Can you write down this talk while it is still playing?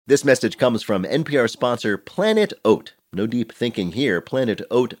This message comes from NPR sponsor Planet Oat. No deep thinking here. Planet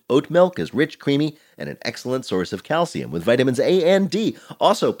Oat oat milk is rich, creamy, and an excellent source of calcium with vitamins A and D.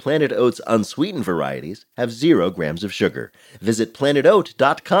 Also, Planet Oat's unsweetened varieties have 0 grams of sugar. Visit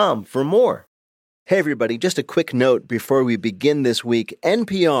planetoat.com for more. Hey everybody, just a quick note before we begin this week.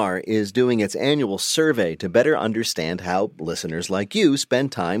 NPR is doing its annual survey to better understand how listeners like you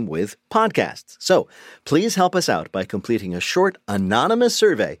spend time with podcasts. So please help us out by completing a short anonymous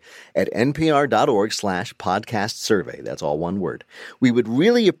survey at npr.org/podcast survey. That's all one word. We would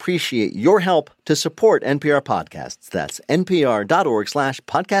really appreciate your help to support NPR podcasts. That's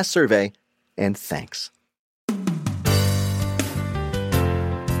npr.org/podcast survey. And thanks.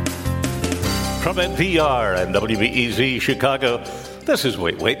 From NPR and WBEZ Chicago, this is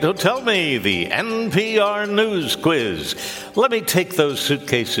Wait, Don't Tell Me, the NPR News Quiz. Let me take those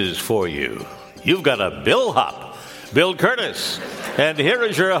suitcases for you. You've got a billhop, Bill Curtis. And here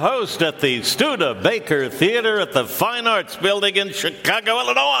is your host at the Studebaker Theater at the Fine Arts Building in Chicago,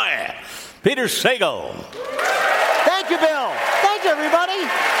 Illinois, Peter Sagal. Thank you, Bill. Thank you, everybody.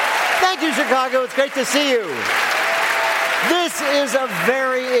 Thank you, Chicago. It's great to see you. This is a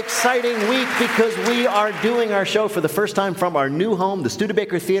very exciting week because we are doing our show for the first time from our new home, the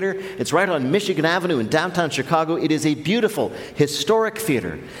Studebaker Theater. It's right on Michigan Avenue in downtown Chicago. It is a beautiful, historic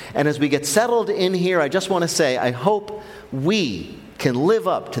theater. And as we get settled in here, I just want to say, I hope we can live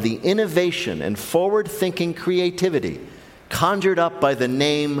up to the innovation and forward-thinking creativity conjured up by the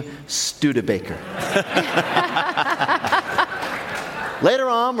name Studebaker. Later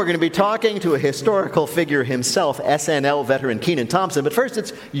on, we're going to be talking to a historical figure himself, SNL veteran Kenan Thompson. But first,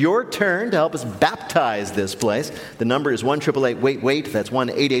 it's your turn to help us baptize this place. The number is 1-888-WAIT-WAIT. That's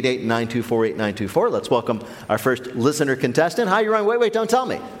 1-888-924-8924. Let's welcome our first listener contestant. Hi, you're on Wait, Don't Tell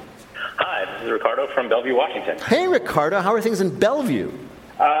Me. Hi, this is Ricardo from Bellevue, Washington. Hey, Ricardo. How are things in Bellevue?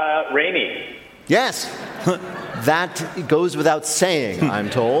 Rainy. Yes. That goes without saying, I'm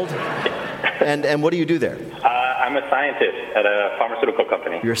told. And what do you do there? I'm a scientist at a pharmaceutical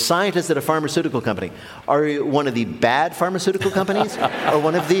company. You're a scientist at a pharmaceutical company. Are you one of the bad pharmaceutical companies or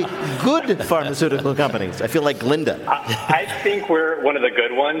one of the good pharmaceutical companies? I feel like Glinda. I think we're one of the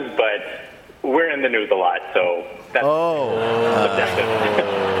good ones, but we're in the news a lot, so that's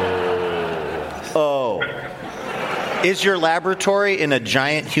subjective. Is your laboratory in a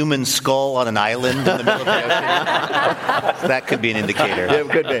giant human skull on an island in the middle of the ocean? That could be an indicator.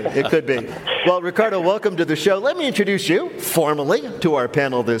 It could be. Well, Ricardo, welcome to the show. Let me introduce you formally to our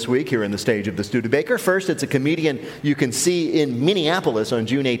panel this week here on the stage of the Studebaker. First, it's a comedian you can see in Minneapolis on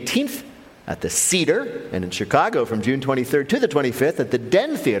June 18th at the Cedar, and in Chicago from June 23rd to the 25th at the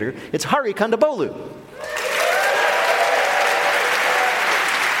Den Theater. It's Hari Kondabolu.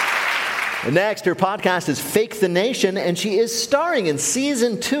 Next, her podcast is Fake the Nation, and she is starring in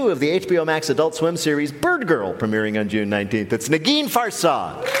Season 2 of the HBO Max Adult Swim series Bird Girl, premiering on June 19th. It's Negin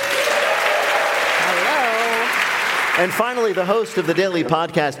Farsad. Hello. And finally, the host of the daily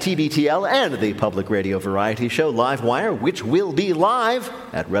podcast TBTL and the public radio variety show Live Wire, which will be live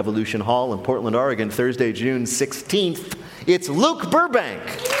at Revolution Hall in Portland, Oregon, Thursday, June 16th. It's Luke Burbank.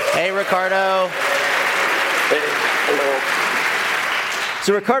 Hey, Ricardo. Hello.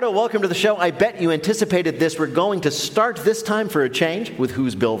 So, Ricardo, welcome to the show. I bet you anticipated this. We're going to start this time for a change with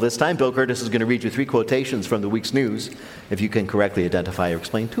Who's Bill this time. Bill Curtis is going to read you 3 quotations from the week's news. If you can correctly identify or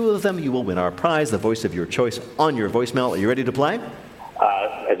explain 2 of them, you will win our prize, the voice of your choice, on your voicemail. Are you ready to play?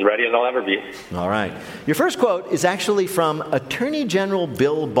 As ready as I'll ever be. All right. Your first quote is actually from Attorney General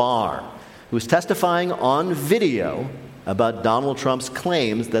Bill Barr, who is testifying on video about Donald Trump's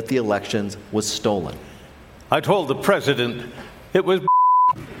claims that the elections was stolen. I told the president it was...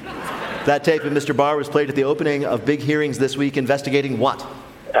 That tape of Mr. Barr was played at the opening of big hearings this week investigating what?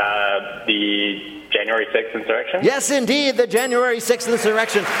 The January 6th insurrection? Yes, indeed, the January 6th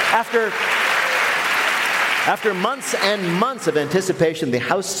insurrection. After months and months of anticipation, the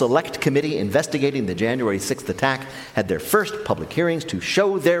House Select Committee investigating the January 6th attack had their first public hearings to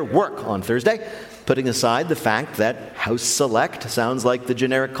show their work on Thursday, putting aside the fact that House Select sounds like the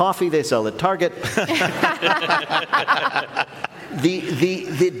generic coffee they sell at Target.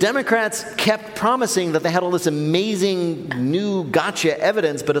 The Democrats kept promising that they had all this amazing new gotcha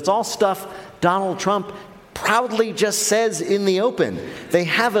evidence, but it's all stuff Donald Trump proudly just says in the open. They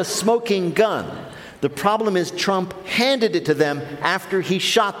have a smoking gun. The problem is Trump handed it to them after he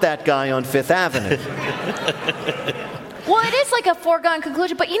shot that guy on Fifth Avenue. Well, it is like a foregone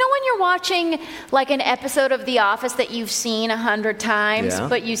conclusion, but you know when you're watching like an episode of The Office that you've seen 100 times,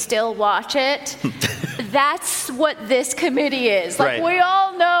 but you still watch it? that's what this committee is. Like, Right. we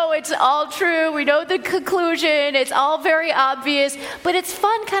all know it's all true. We know the conclusion. It's all very obvious. But it's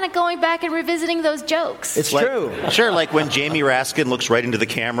fun kind of going back and revisiting those jokes. It's Like- true. Sure, like when Jamie Raskin looks right into the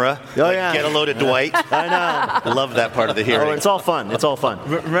camera. Oh, like, yeah. Get a load of Dwight. I know. I love that part of the hearing. Oh, it's all fun. It's all fun.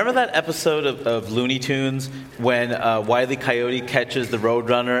 Remember that episode of Looney Tunes when Wile E. Coyote catches the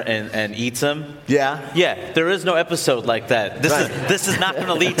Roadrunner and eats him? Yeah. Yeah, there is no episode like that. This is not going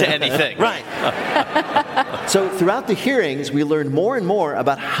to lead to anything. Right. So throughout the hearings, we learned more and more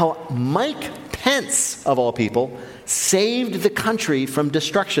about how Mike Pence, of all people, saved the country from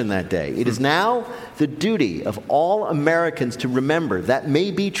destruction that day. It is now the duty of all Americans to remember that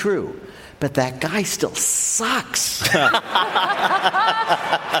may be true, but that guy still sucks.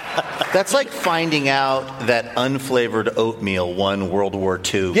 That's like finding out that unflavored oatmeal won World War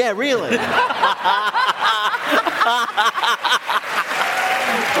II. Yeah, really.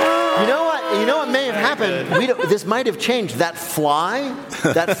 You know what may have happened? This might have changed. That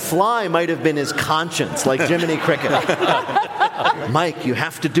fly might have been his conscience, like Jiminy Cricket. Mike, you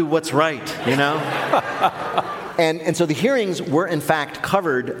have to do what's right, you know? And so the hearings were, in fact,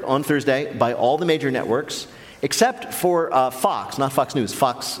 covered on Thursday by all the major networks, except for Fox, not Fox News,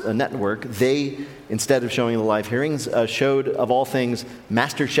 Fox Network. They, instead of showing the live hearings, showed, of all things,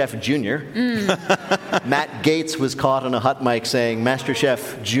 MasterChef Junior. Matt Gaetz was caught on a hot mic saying,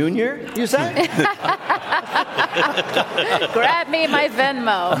 "MasterChef Junior," you say? Grab me my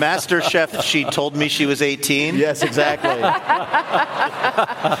Venmo. MasterChef, she told me she was 18. Yes, exactly.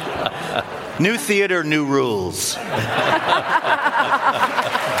 New theater, new rules.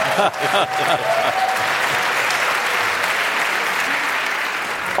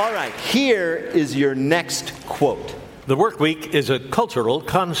 All right, here is your next quote. The work week is a cultural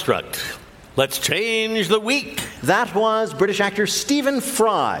construct. Let's change the week. That was British actor Stephen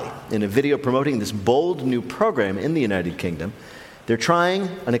Fry in a video promoting this bold new program in the United Kingdom. They're trying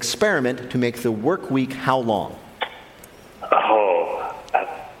an experiment to make the work week how long?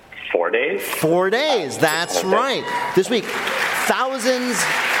 4 days? 4 days, that's right. This week, thousands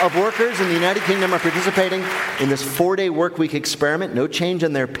of workers in the United Kingdom are participating in this 4-day work week experiment. No change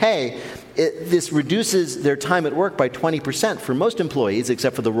in their pay. This reduces their time at work by 20% for most employees,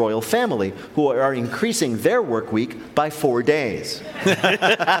 except for the royal family, who are increasing their work week by 4 days.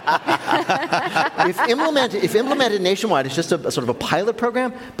 If implemented nationwide, it's just a sort of a pilot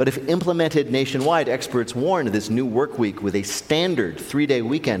program, but if implemented nationwide, experts warn this new work week with a standard 3-day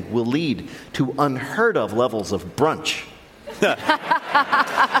weekend will lead to unheard of levels of brunch.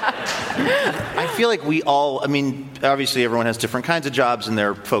 I feel like obviously everyone has different kinds of jobs, and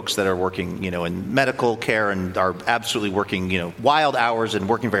there are folks that are working, in medical care and are absolutely working, wild hours and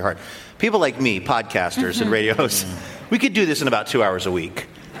working very hard. People like me, podcasters and radio hosts, we could do this in about 2 hours a week.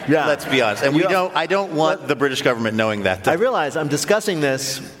 Yeah. Let's be honest. And I don't want the British government knowing that. I realize I'm discussing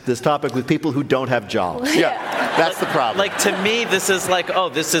this topic with people who don't have jobs. Yeah, that's the problem. Like, to me, this is like,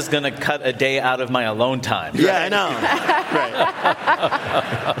 this is going to cut a day out of my alone time. Yeah, I know.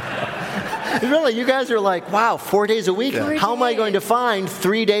 Right. Really, you guys are like, wow, 4 days a week? Yeah. How am I going to find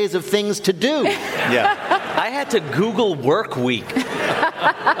 3 days of things to do? Yeah. I had to Google work week.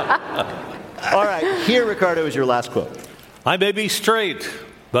 All right, here, Ricardo, is your last quote. I may be straight,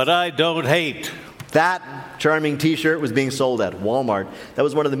 but I don't hate. That charming T-shirt was being sold at Walmart. That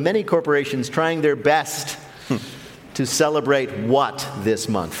was one of the many corporations trying their best to celebrate what this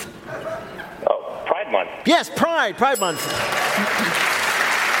month? Oh, Pride Month. Yes, Pride Month.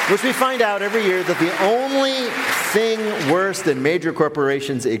 Which we find out every year that the only thing worse than major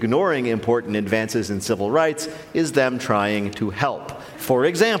corporations ignoring important advances in civil rights is them trying to help. For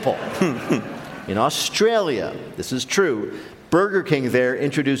example, in Australia, this is true, Burger King there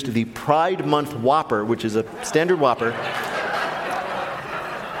introduced the Pride Month Whopper, which is a standard Whopper,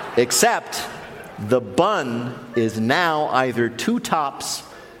 except the bun is now either 2 tops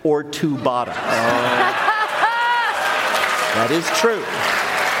or 2 bottoms. That is true.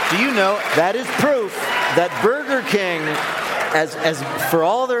 Do you know? That is proof that Burger King, as for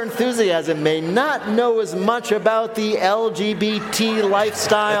all their enthusiasm, may not know as much about the LGBT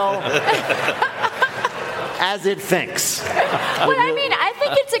lifestyle as it thinks. But I mean, I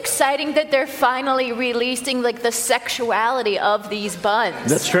think it's exciting that they're finally releasing the sexuality of these buns.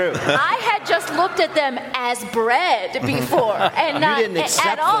 That's true. I had just looked at them as bread before, and not didn't accept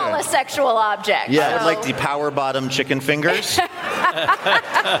at all them. a sexual object. Yeah, so. Like the power bottom chicken fingers?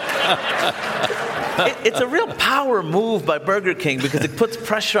 It's a real power move by Burger King because it puts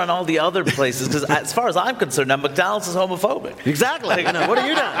pressure on all the other places. Because as far as I'm concerned, now McDonald's is homophobic. Exactly. What are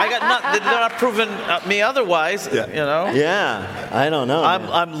you doing? They're not proving me otherwise. You know. Yeah, I don't know.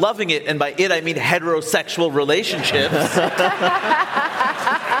 I'm loving it, and by it I mean heterosexual relationships.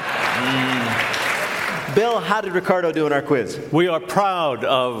 Bill, how did Ricardo do in our quiz? We are proud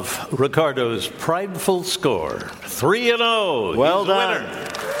of Ricardo's prideful score. 3-0. Well He's the done. winner.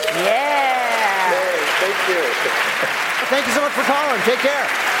 Yeah. Thank you. Thank you so much for calling. Take care.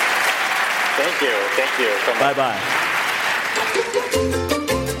 Thank you so much. Bye-bye.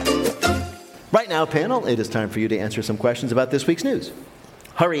 Right now, panel, it is time for you to answer some questions about this week's news.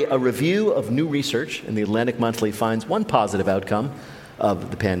 Hurry, a review of new research in the Atlantic Monthly finds one positive outcome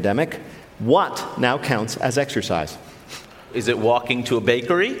of the pandemic. What now counts as exercise? Is it walking to a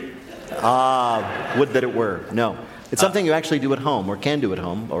bakery? Would that it were. No. It's something you actually do at home, or can do at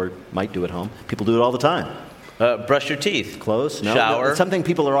home, or might do at home. People do it all the time. Brush your teeth. Close? No. Shower. It's something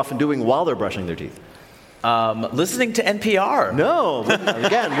people are often doing while they're brushing their teeth. Listening to NPR. No.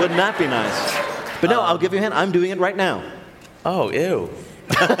 Again, wouldn't that be nice? But no, I'll give you a hint. I'm doing it right now. Oh, ew.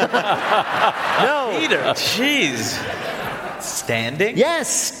 No. Peter, jeez. Standing?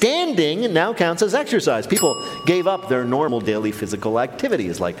 Yes, standing now counts as exercise. People gave up their normal daily physical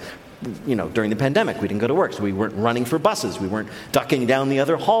activities, like, during the pandemic, we didn't go to work, so we weren't running for buses. We weren't ducking down the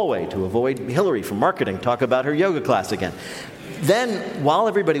other hallway to avoid Hillary from marketing talk about her yoga class again. Then, while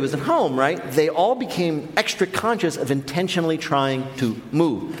everybody was at home, right, they all became extra conscious of intentionally trying to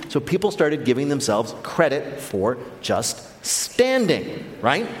move. So people started giving themselves credit for just standing,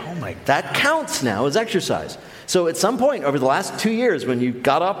 right? Oh my God. That counts now as exercise. So at some point over the last 2 years, when you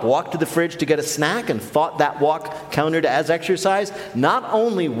got up, walked to the fridge to get a snack, and thought that walk counted as exercise, not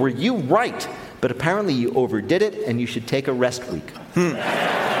only were you right, but apparently you overdid it, and you should take a rest week.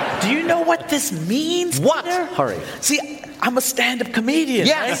 Do you know what this means, What? Peter? Hurry. See, I'm a stand-up comedian.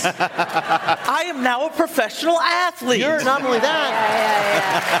 Yes. Right? I am now a professional athlete. You're not only that.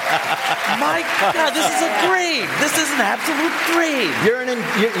 My God, this is a dream. This is an absolute dream.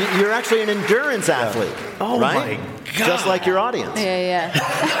 You're actually an endurance athlete. Oh, right? my God. Just like your audience. Yeah.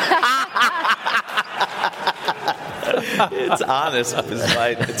 It's honest.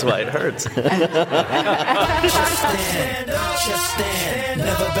 It's why it hurts. Just stand,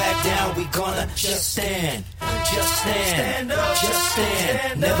 never back down, we gonna just stand. Just stand,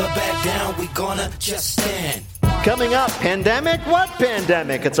 never back down, we gonna just stand. Coming up, pandemic? What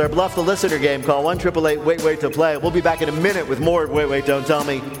pandemic? It's our Bluff the Listener game. Call 1-888-WAIT-WAIT to play. We'll be back in a minute with more Wait, Wait, Don't Tell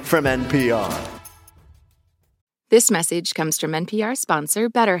Me from NPR. This message comes from NPR sponsor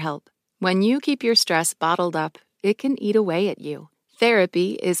BetterHelp. When you keep your stress bottled up, it can eat away at you.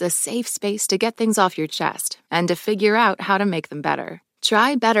 Therapy is a safe space to get things off your chest and to figure out how to make them better.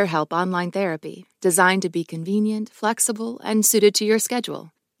 Try BetterHelp Online Therapy, designed to be convenient, flexible, and suited to your schedule.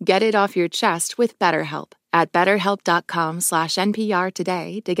 Get it off your chest with BetterHelp at BetterHelp.com/NPR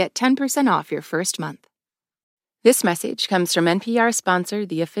today to get 10% off your first month. This message comes from NPR sponsor,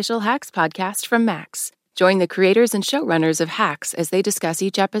 the official Hacks podcast from Max. Join the creators and showrunners of Hacks as they discuss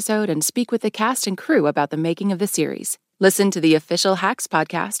each episode and speak with the cast and crew about the making of the series. Listen to the official Hacks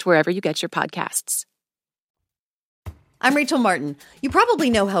podcast wherever you get your podcasts. I'm Rachel Martin. You probably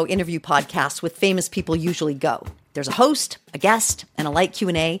know how interview podcasts with famous people usually go. There's a host, a guest, and a light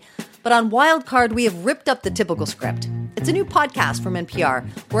Q&A. But on Wildcard, we have ripped up the typical script. It's a new podcast from NPR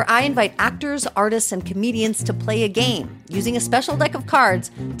where I invite actors, artists, and comedians to play a game using a special deck of cards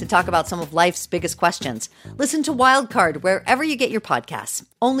to talk about some of life's biggest questions. Listen to Wildcard wherever you get your podcasts,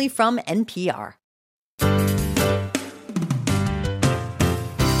 only from NPR.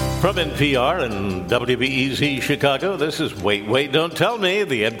 From NPR and WBEZ Chicago, this is Wait, Wait, Don't Tell Me,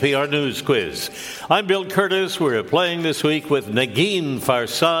 the NPR News Quiz. I'm Bill Curtis. We're playing this week with Negin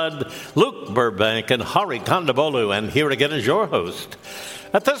Farsad, Luke Burbank, and Hari Kondabolu. And here again is your host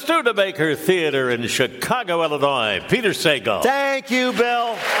at the Studebaker Theater in Chicago, Illinois, Peter Sagal. Thank you,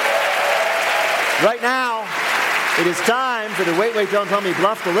 Bill. Right now, it is time for the Wait, Wait, Don't Tell Me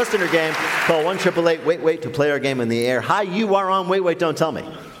Bluff the Listener game. Call 1-888-WAIT-WAIT to play our game in the air. Hi, you are on Wait, Wait, Don't Tell Me.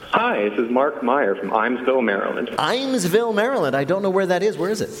 Hi, this is Mark Meyer from Imesville, Maryland. Imesville, Maryland. I don't know where that is. Where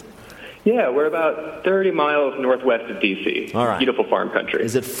is it? Yeah, we're about 30 miles northwest of D.C. All right. Beautiful farm country.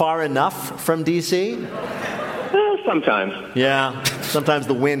 Is it far enough from D.C.? Sometimes. Yeah. Sometimes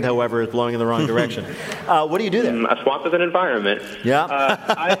the wind, however, is blowing in the wrong direction. What do you do there? A swamp is an environment. Yeah.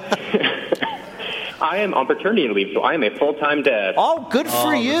 I am on paternity leave, so I am a full-time dad. Oh, good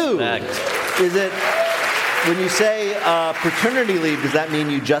for you. Respect. Is it when you say paternity leave, does that mean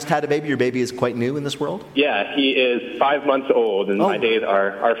you just had a baby? Your baby is quite new in this world? Yeah, he is 5 months old, and my days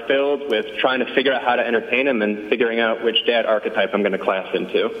are filled with trying to figure out how to entertain him and figuring out which dad archetype I'm going to class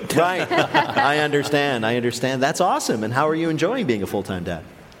into. Right. I understand. That's awesome. And how are you enjoying being a full-time dad?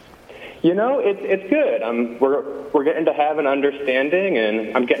 You know, it's good. We're getting to have an understanding,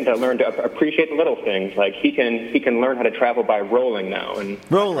 and I'm getting to learn to appreciate the little things. Like he can learn how to travel by rolling now, and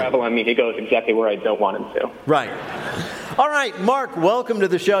by travel, I mean he goes exactly where I don't want him to. Right. All right, Mark, welcome to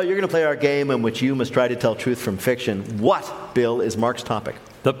the show. You're going to play our game in which you must try to tell truth from fiction. What, Bill, is Mark's topic?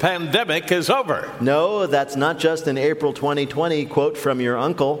 The pandemic is over. No, that's not just an April 2020 quote from your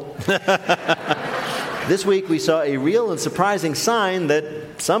uncle. This week, we saw a real and surprising sign that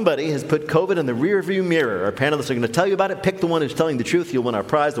somebody has put COVID in the rearview mirror. Our panelists are going to tell you about it. Pick the one who's telling the truth. You'll win our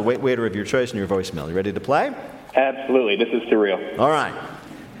prize, the waiter of your choice, and your voicemail. You ready to play? Absolutely. This is surreal. All right.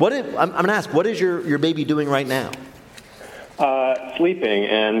 I'm going to ask, what is your baby doing right now? Sleeping,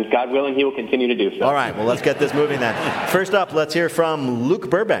 and God willing, he will continue to do so. All right. Well, let's get this moving then. First up, let's hear from Luke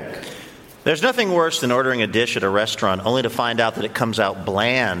Burbank. There's nothing worse than ordering a dish at a restaurant only to find out that it comes out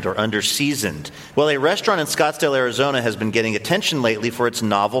bland or under-seasoned. Well, a restaurant in Scottsdale, Arizona has been getting attention lately for its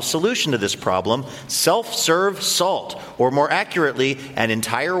novel solution to this problem, self-serve salt, or more accurately, an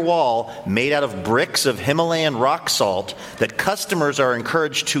entire wall made out of bricks of Himalayan rock salt that customers are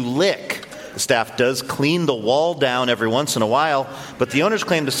encouraged to lick. The staff does clean the wall down every once in a while, but the owners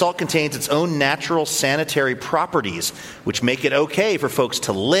claim the salt contains its own natural sanitary properties, which make it okay for folks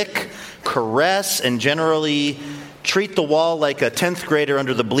to lick, caress, and generally treat the wall like a 10th grader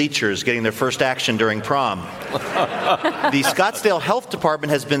under the bleachers getting their first action during prom. The Scottsdale Health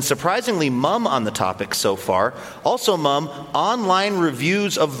Department has been surprisingly mum on the topic so far. Also mum, online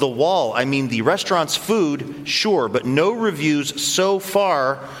reviews of the wall. I mean, the restaurant's food, sure, but no reviews so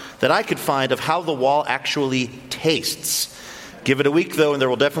far that I could find of how the wall actually tastes. Give it a week, though, and there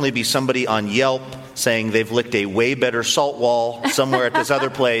will definitely be somebody on Yelp saying they've licked a way better salt wall somewhere at this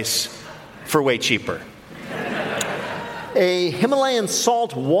other place for way cheaper. A Himalayan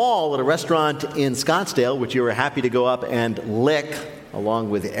salt wall at a restaurant in Scottsdale, which you were happy to go up and lick,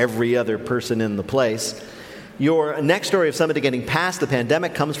 along with every other person in the place. Your next story of somebody getting past the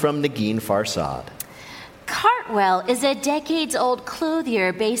pandemic comes from Negin Farsad. Cartwell is a decades-old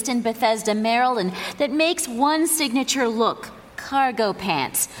clothier based in Bethesda, Maryland, that makes one signature look: cargo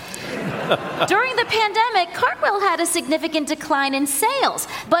pants. During the pandemic, Cartwell had a significant decline in sales,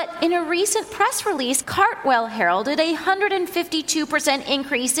 but in a recent press release, Cartwell heralded a 152%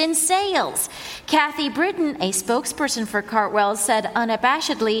 increase in sales. Kathy Britton, a spokesperson for Cartwell, said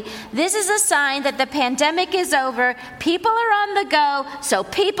unabashedly, "This is a sign that the pandemic is over, people are on the go, so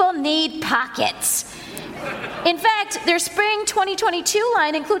people need pockets." In fact, their spring 2022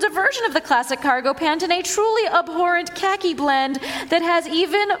 line includes a version of the classic cargo pant in a truly abhorrent khaki blend that has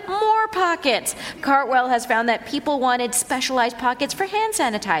even more pockets. Cartwell has found that people wanted specialized pockets for hand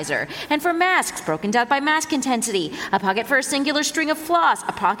sanitizer and for masks broken down by mask intensity, a pocket for a singular string of floss,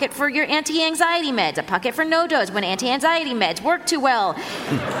 a pocket for your anti-anxiety meds, a pocket for no-dose when anti-anxiety meds work too well.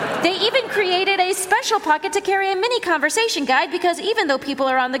 They even created a special pocket to carry a mini conversation guide because even though people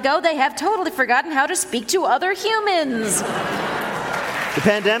are on the go, they have totally forgotten how to speak to other humans. The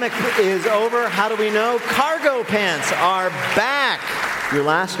pandemic is over. How do we know? Cargo pants are back. Your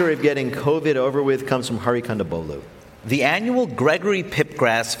last story of getting COVID over with comes from Hari Kondabolu. The annual Gregory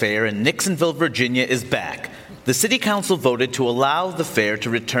Pipgrass Fair in Nixonville, Virginia is back. The city council voted to allow the fair to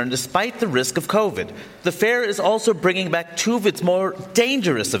return despite the risk of COVID. The fair is also bringing back two of its more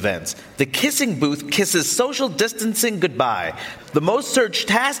dangerous events. The Kissing Booth kisses social distancing goodbye. The most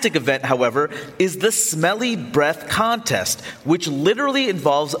search-tastic event, however, is the Smelly Breath Contest, which literally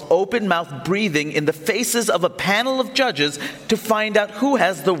involves open-mouth breathing in the faces of a panel of judges to find out who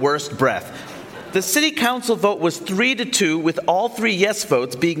has the worst breath. The city council vote was 3-2, with all three yes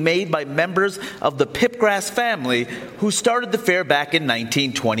votes being made by members of the Pipgrass family, who started the fair back in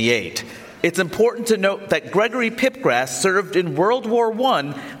 1928. It's important to note that Gregory Pipgrass served in World War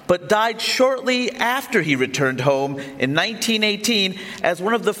I, but died shortly after he returned home in 1918 as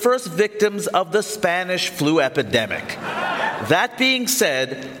one of the first victims of the Spanish flu epidemic. That being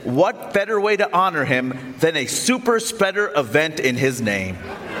said, what better way to honor him than a super spreader event in his name?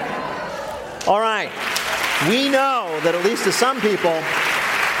 All right. We know that at least to some people,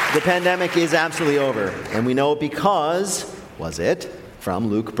 the pandemic is absolutely over. And we know it because, was it, from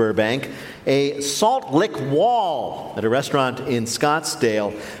Luke Burbank, a salt lick wall at a restaurant in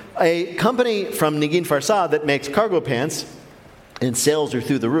Scottsdale. A company from Negin Farsad that makes cargo pants and sales are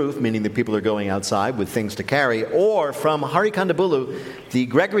through the roof, meaning that people are going outside with things to carry. Or from Harikandabulu, the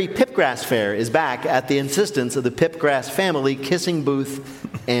Gregory Pipgrass Fair is back at the insistence of the Pipgrass family, kissing booth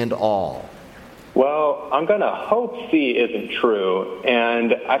and all. Well, I'm going to hope C isn't true.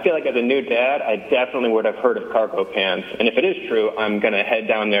 And I feel like as a new dad, I definitely would have heard of cargo pants. And if it is true, I'm going to head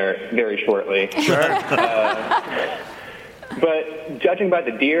down there very shortly. Sure. But judging by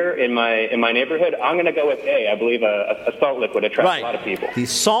the deer in my neighborhood, I'm going to go with A. I believe a salt lick would attract a lot of people. The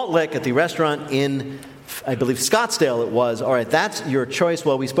salt lick at the restaurant in, I believe, Scottsdale it was. All right, that's your choice.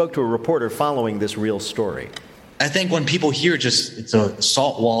 Well, we spoke to a reporter following this real story. I think when people hear just it's a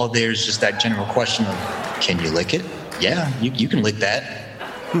salt wall, there's just that general question of, can you lick it? Yeah, you can lick that.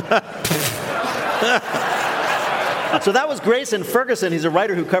 So that was Grayson Ferguson. He's a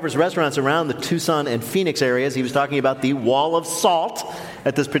writer who covers restaurants around the Tucson and Phoenix areas. He was talking about the wall of salt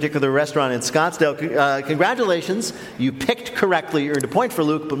at this particular restaurant in Scottsdale. Congratulations. You picked correctly. You earned a point for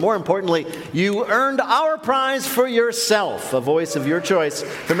Luke, but more importantly, you earned our prize for yourself, a voice of your choice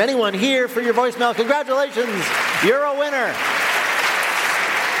from anyone here for your voicemail. Congratulations. You're a winner.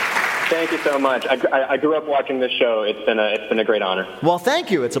 Thank you so much. I grew up watching this show. It's been a great honor. Well,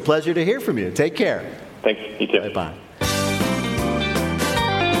 thank you. It's a pleasure to hear from you. Take care. Thanks. You too. Bye-bye.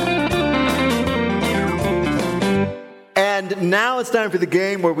 And now it's time for the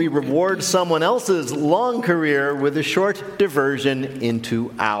game where we reward someone else's long career with a short diversion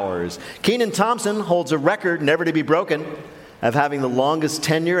into ours. Kenan Thompson holds a record never to be broken of having the longest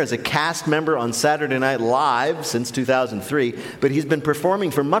tenure as a cast member on Saturday Night Live since 2003, but he's been performing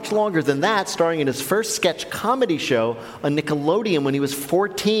for much longer than that, starring in his first sketch comedy show on Nickelodeon when he was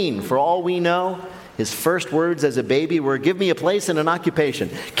 14. For all we know, his first words as a baby were, "Give me a place and an occupation."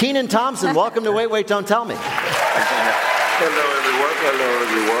 Kenan Thompson, welcome to Wait, Don't Tell Me. Hello,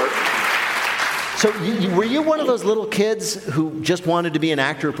 everyone. So were you one of those little kids who just wanted to be an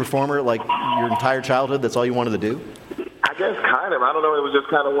actor or performer like your entire childhood? That's all you wanted to do? I guess kind of. I don't know. It was just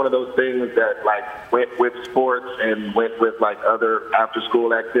kind of one of those things that like went with sports and went with like other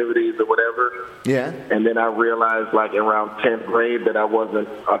after-school activities or whatever. Yeah. And then I realized like around 10th grade that I wasn't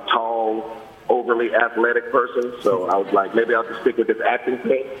a tall, overly athletic person. So I was like, maybe I'll just stick with this acting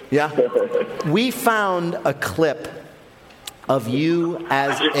thing. Yeah. We found a clip of you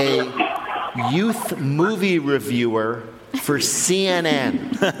as a youth movie reviewer for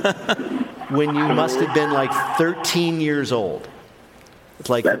CNN when you must have been like 13 years old. It's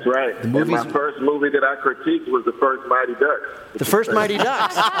like that's right. The movies. And my first movie that I critiqued was the first Mighty Ducks. The first Mighty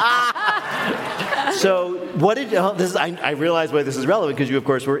Ducks. So what did I realize why this is relevant because you, of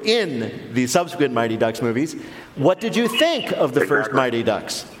course, were in the subsequent Mighty Ducks movies. What did you think of the first Mighty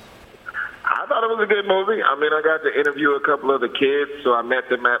Ducks? I thought it was a good movie. I mean, I got to interview a couple of the kids, so I met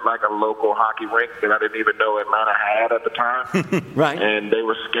them at like a local hockey rink that I didn't even know Atlanta had at the time. Right. And they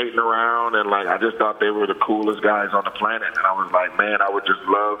were skating around, and like I just thought they were the coolest guys on the planet. And I was like, man, I would just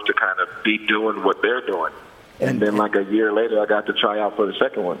love to kind of be doing what they're doing. And then like a year later, I got to try out for the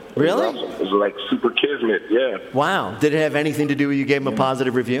second one. Really? It was awesome. It was like super kismet, yeah. Wow. Did it have anything to do with you gave them a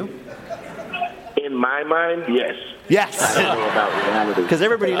positive review? In my mind, yes. Yes. I don't know about reality. Because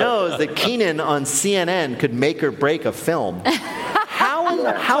everybody knows that Kenan on CNN could make or break a film. How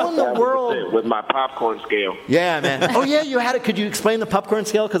in the world? With my popcorn scale. Yeah, man. Oh, yeah, you had it. Could you explain the popcorn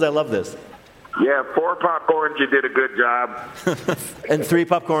scale? Because I love this. Yeah, 4 popcorns, you did a good job. And 3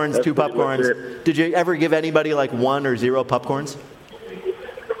 popcorns, That's 2 popcorns. Did you ever give anybody like 1 or 0 popcorns?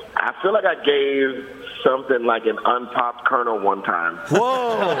 I feel like I gave something like an unpopped kernel one time. Whoa!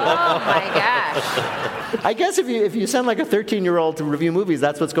 Oh my gosh! I guess if you send like a 13-year-old to review movies,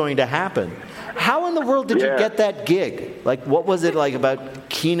 that's what's going to happen. How in the world did you get that gig? Like, what was it like about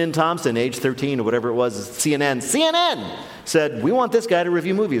Kenan Thompson, age 13 or whatever it was? CNN said, we want this guy to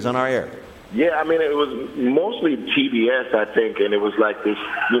review movies on our air. Yeah, I mean, it was mostly TBS, I think, and it was like this,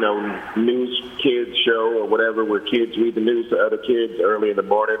 news kids show or whatever where kids read the news to other kids early in the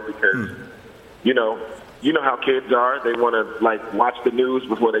morning because, you know how kids are. They want to, like, watch the news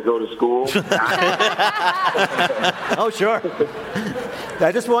before they go to school. Oh, sure.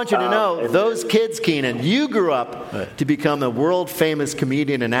 I just want you to know, those kids, Kenan, you grew up to become a world-famous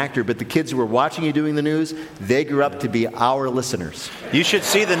comedian and actor, but the kids who were watching you doing the news, they grew up to be our listeners. You should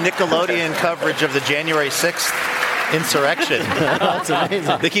see the Nickelodeon coverage of the January 6th insurrection. That's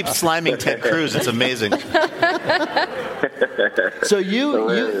amazing. They keep sliming Ted Cruz. It's amazing. So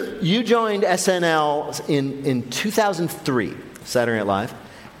you joined SNL in 2003, Saturday Night Live.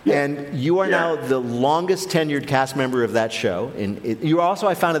 Yeah. And you are now the longest tenured cast member of that show. And you are also,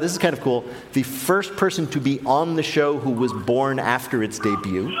 I found out, this is kind of cool, the first person to be on the show who was born after its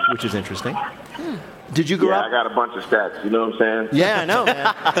debut, which is interesting. Did you grow up? I got a bunch of stats. You know what I'm saying? Yeah, I know,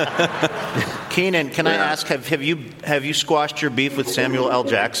 man. Kenan, can I ask, have you squashed your beef with Samuel L.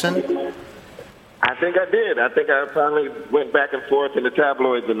 Jackson? I think I did. I think I finally went back and forth in the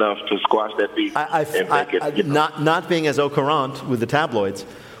tabloids enough to squash that beef. Not being as au courant with the tabloids,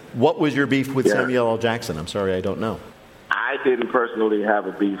 what was your beef with Samuel L. Jackson? I'm sorry, I don't know. I didn't personally have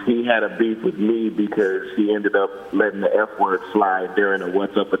a beef. He had a beef with me because he ended up letting the F word slide during a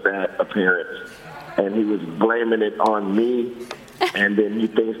What's Up With That appearance. And he was blaming it on me. And then he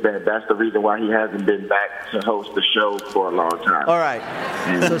thinks that that's the reason why he hasn't been back to host the show for a long time. All right.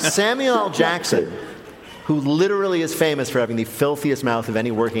 So Samuel L. Jackson, who literally is famous for having the filthiest mouth of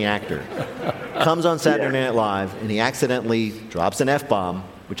any working actor, comes on Saturday Night Live and he accidentally drops an F-bomb,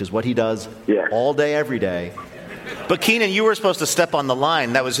 which is what he does all day, every day. But Kenan, you were supposed to step on the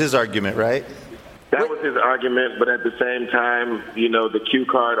line. That was his argument, right? That was his argument, but at the same time, you know, the cue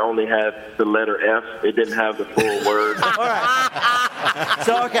card only had the letter F. It didn't have the full word. All right.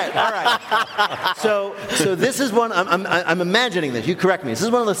 All right. So this is one, I'm imagining this. You correct me. This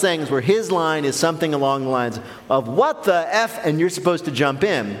is one of those things where his line is something along the lines of, what the F, and you're supposed to jump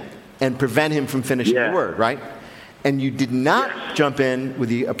in and prevent him from finishing the word, right? And you did not jump in with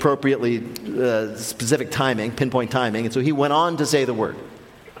the appropriately specific timing, pinpoint timing, and so he went on to say the word.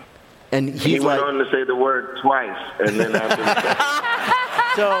 And he went on to say the word twice, and then after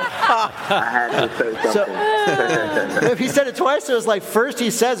I had to say something. If he said it twice, it was like first he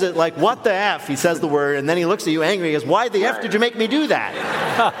says it like, what the F? He says the word, and then he looks at you angry. He goes, why the F did you make me do that?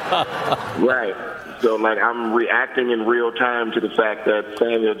 Right. So, like, I'm reacting in real time to the fact that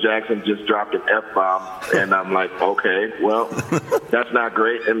Samuel Jackson just dropped an F-bomb, and I'm like, okay, well, that's not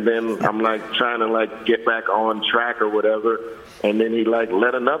great. And then I'm, like, trying to, like, get back on track or whatever, and then he, like,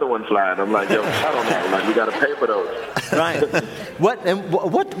 let another one slide. I'm like, yo, I don't know. Like, you got to pay for those. Right.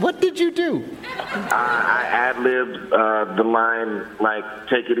 What did you do? I ad-libbed the line, like,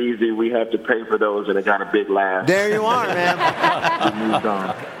 take it easy, we have to pay for those, and it got a big laugh. There you are, man. We moved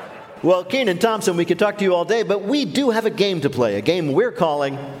on. Well, Kenan Thompson, we could talk to you all day, but we do have a game to play, a game we're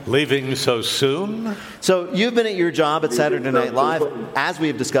calling... Leaving So Soon? So you've been at your job at Saturday Night Live, as we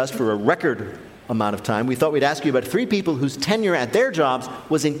have discussed, for a record amount of time. We thought we'd ask you about 3 people whose tenure at their jobs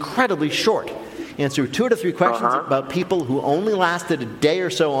was incredibly short. Answer 2 out of 3 questions about people who only lasted a day or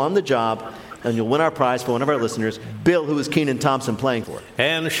so on the job, and you'll win our prize for one of our listeners. Bill, who is Kenan Thompson playing for?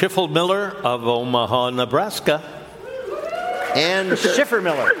 And Schiffel Miller of Omaha, Nebraska. And Schiffer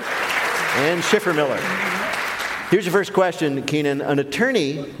Miller. Here's your first question, Kenan. An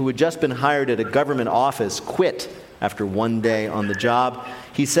attorney who had just been hired at a government office quit after 1 day on the job.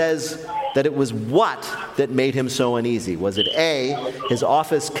 He says that it was what that made him so uneasy? Was it A, his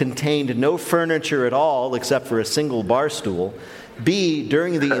office contained no furniture at all except for a single bar stool? B,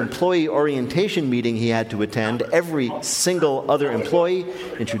 during the employee orientation meeting he had to attend, every single other employee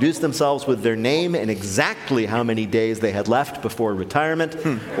introduced themselves with their name and exactly how many days they had left before retirement.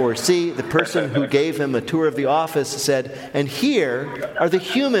 Or C, the person who gave him a tour of the office said, and here are the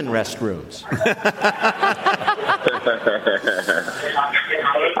human restrooms.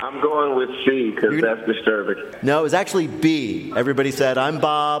 I'm going with C because that's disturbing. No, it was actually B. Everybody said, I'm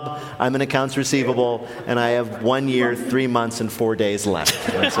Bob, I'm an accounts receivable, and I have 1 year, 3 months, and 4 days left.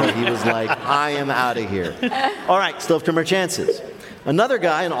 And so he was like, I am out of here. All right, still have 2 more chances. Another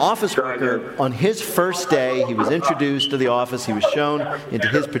guy, an office worker, on his first day, he was introduced to the office, he was shown into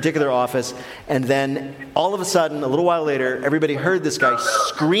his particular office, and then all of a sudden, a little while later, everybody heard this guy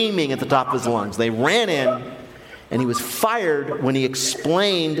screaming at the top of his lungs. They ran in, and he was fired when he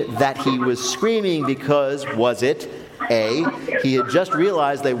explained that he was screaming because, was it, A, he had just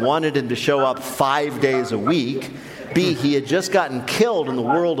realized they wanted him to show up 5 days a week, B, he had just gotten killed in the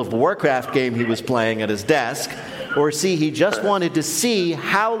World of Warcraft game he was playing at his desk, or C, he just wanted to see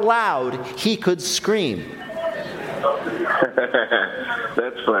how loud he could scream.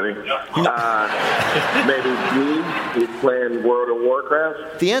 That's funny. Maybe B, he's playing World of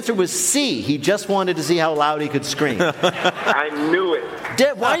Warcraft? The answer was C. He just wanted to see how loud he could scream. I knew it.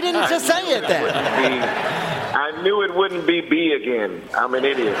 Why didn't you just say it then? I knew it wouldn't be B again. I'm an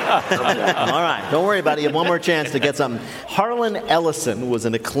idiot. All right, don't worry about it. You have one more chance to get something. Harlan Ellison was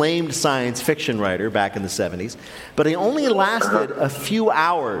an acclaimed science fiction writer back in the 70s, but he only lasted a few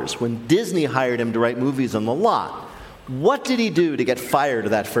hours when Disney hired him to write movies on the lot. What did he do to get fired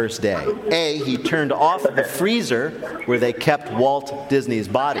that first day? A, he turned off the freezer where they kept Walt Disney's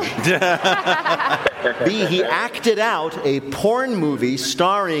body. B, he acted out a porn movie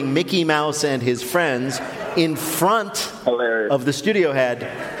starring Mickey Mouse and his friends in front of the studio head.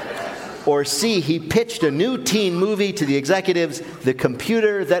 Or C, he pitched a new teen movie to the executives, The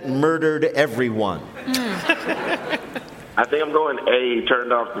Computer That Murdered Everyone. I think I'm going A,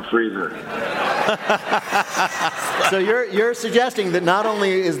 turned off the freezer. So you're suggesting that not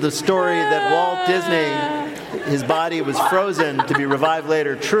only is the story that Walt Disney, his body was frozen to be revived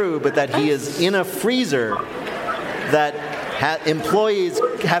later true, but that he is in a freezer that employees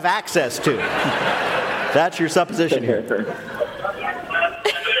have access to. That's your supposition here.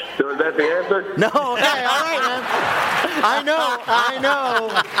 So is that the answer? No, okay, all right, man. I know.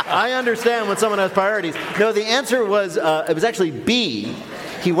 I understand when someone has priorities. No, the answer was, it was actually B.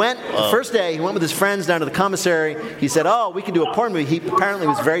 He went, the first day, he went with his friends down to the commissary. He said, we can do a porn movie. He apparently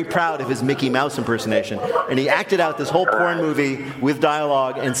was very proud of his Mickey Mouse impersonation. And he acted out this whole porn movie with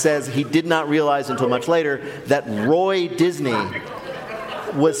dialogue and says he did not realize until much later that Roy Disney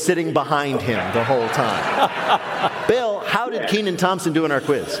was sitting behind him the whole time. Bill, how did Kenan Thompson do in our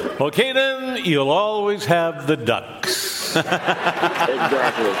quiz? Well, Kenan, you'll always have the ducks.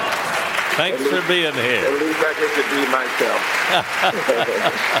 Exactly. Thanks for being here. At least I get to be myself.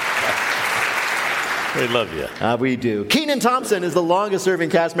 We love you. We do. Kenan Thompson is the longest-serving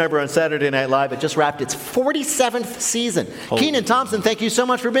cast member on Saturday Night Live. It just wrapped its 47th season. Kenan Thompson, thank you so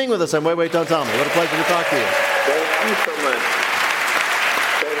much for being with us on Wait, Wait, Don't Tell Me. What a pleasure to talk to you. Thank you so much.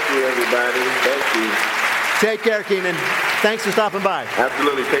 Thank you, everybody. Thank you. Take care, Kenan. Thanks for stopping by.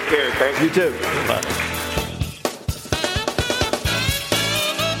 Absolutely. Take care. Thank you. You too. Bye.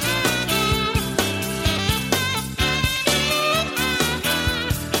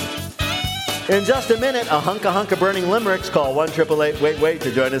 In just a minute, a hunk of burning limericks. Call 1-888-WAIT-WAIT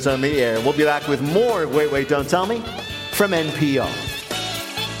to join us on the air. We'll be back with more Wait, Wait, Don't Tell Me from NPR.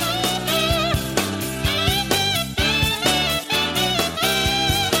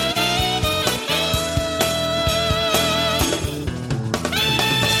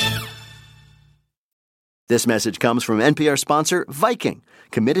 This message comes from NPR sponsor Viking,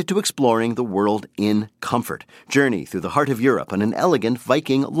 committed to exploring the world in comfort. Journey through the heart of Europe on an elegant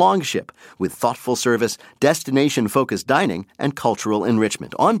Viking longship with thoughtful service, destination-focused dining, and cultural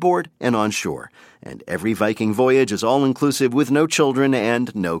enrichment on board and on shore. And every Viking voyage is all-inclusive with no children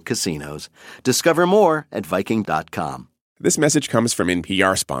and no casinos. Discover more at Viking.com. This message comes from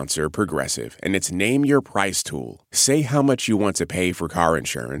NPR sponsor Progressive, and it's Name Your Price tool. Say how much you want to pay for car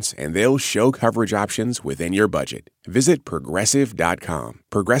insurance, and they'll show coverage options within your budget. Visit Progressive.com.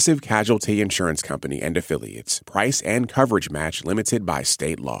 Progressive Casualty Insurance Company and Affiliates. Price and coverage match limited by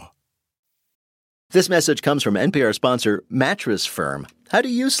state law. This message comes from NPR sponsor Mattress Firm. How do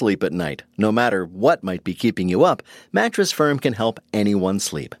you sleep at night? No matter what might be keeping you up, Mattress Firm can help anyone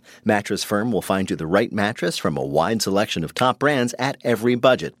sleep. Mattress Firm will find you the right mattress from a wide selection of top brands at every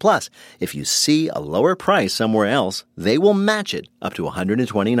budget. Plus, if you see a lower price somewhere else, they will match it up to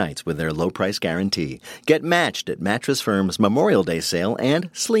 120 nights with their low price guarantee. Get matched at Mattress Firm's Memorial Day sale and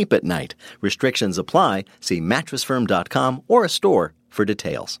sleep at night. Restrictions apply. See mattressfirm.com or a store for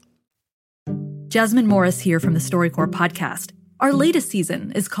details. Jasmine Morris here from the StoryCorps podcast. Our latest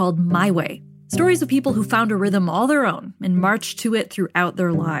season is called My Way. Stories of people who found a rhythm all their own and marched to it throughout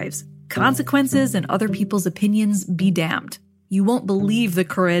their lives. Consequences and other people's opinions be damned. You won't believe the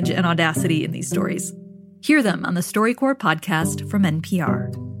courage and audacity in these stories. Hear them on the StoryCorps podcast from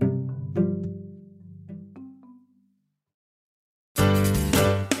NPR.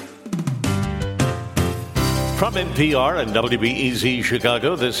 From NPR and WBEZ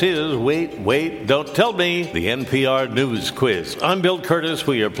Chicago, this is Wait, Wait, Don't Tell Me, the NPR News Quiz. I'm Bill Curtis.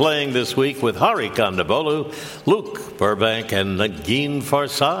 We are playing this week with Hari Kondabolu, Luke Burbank, and Nagin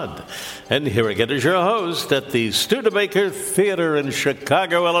Farsad. And here again is your host at the Studebaker Theater in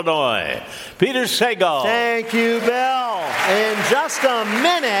Chicago, Illinois, Peter Sagal. Thank you, Bill. In just a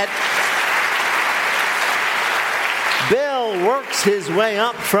minute, Bill works his way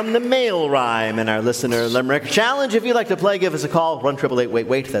up from the mail rhyme in our listener limerick challenge. If you'd like to play, give us a call.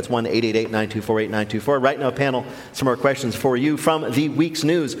 1-888-WAIT-WAIT. That's 1-888-924-8924. Right now, panel, some more questions for you from the week's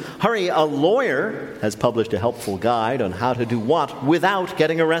news. Hurry, a lawyer has published a helpful guide on how to do what without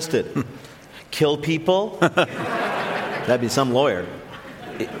getting arrested. Kill people? That'd be some lawyer.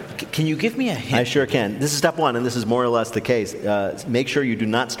 Can you give me a hint? I sure can. This is step one, and this is more or less the case. Make sure you do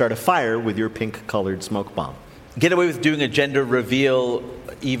not start a fire with your pink-colored smoke bomb. Get away with doing a gender reveal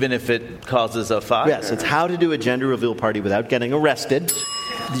even if it causes a fire? Yes, it's how to do a gender reveal party without getting arrested.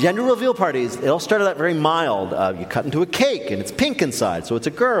 The gender reveal parties, it all started out very mild. You cut into a cake, and it's pink inside, so it's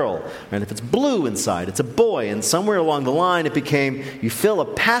a girl. And if it's blue inside, it's a boy. And somewhere along the line, it became, you fill a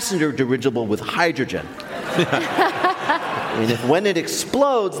passenger dirigible with hydrogen. And if when it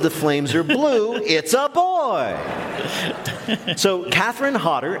explodes, the flames are blue, it's a boy. So Catherine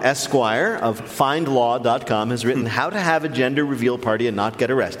Hodder, Esquire of FindLaw.com, has written How to Have a Gender Reveal Party and Not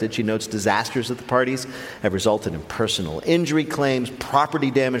Get Arrested. She notes disasters at the parties have resulted in personal injury claims, property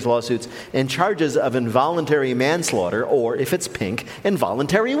damage lawsuits, and charges of involuntary manslaughter, or if it's pink,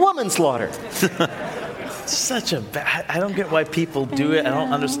 involuntary womanslaughter. Such a bad. I don't get why people do it. I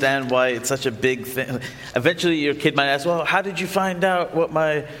don't understand why it's such a big thing. Eventually, your kid might ask, "Well, how did you find out what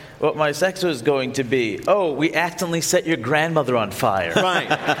my sex was going to be?" "Oh, we accidentally set your grandmother on fire." Right.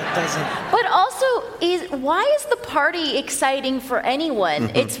 But also, why is the party exciting for anyone?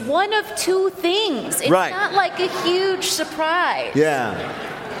 Mm-hmm. It's one of two things. It's not like a huge surprise. Yeah.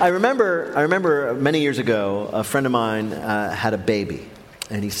 I remember many years ago, a friend of mine had a baby.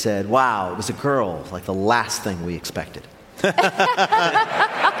 And he said, "Wow, it was a girl, like the last thing we expected." And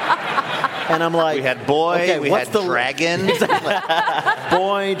I'm like, we had boy, okay, we what's had dragon.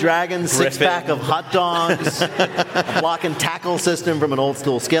 Boy, dragon, six-pack of hot dogs, a block and tackle system from an old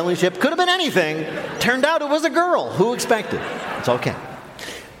school scaling ship. Could have been anything. Turned out it was a girl. Who expected? It's okay.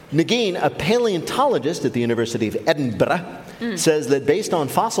 Nagin, a paleontologist at the University of Edinburgh, says that based on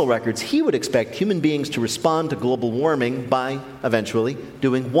fossil records, he would expect human beings to respond to global warming by eventually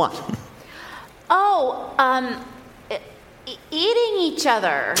doing what? Eating each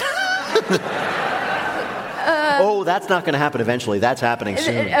other. That's not going to happen eventually. That's happening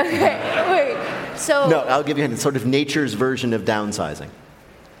soon. Okay, wait. So No, I'll give you a hint. It's sort of nature's version of downsizing.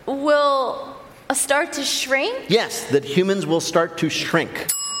 will start to shrink? Yes, that humans will start to shrink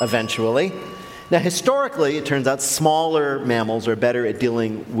eventually. Now, historically, it turns out smaller mammals are better at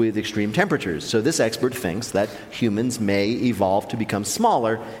dealing with extreme temperatures. So this expert thinks that humans may evolve to become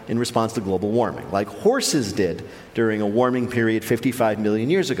smaller in response to global warming, like horses did during a warming period 55 million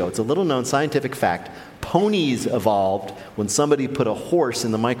years ago. It's a little-known scientific fact. Ponies evolved when somebody put a horse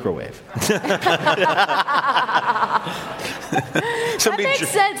in the microwave. That makes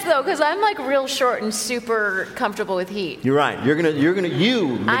sense, though, because I'm like real short and super comfortable with heat. You're right. I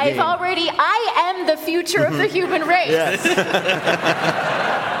am the future of the human race. Yes.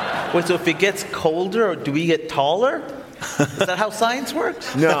 Wait, so if it gets colder, do we get taller? Is that how science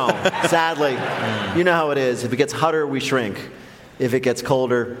works? No, sadly. You know how it is. If it gets hotter, we shrink. If it gets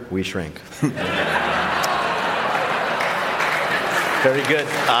colder, we shrink. Very good.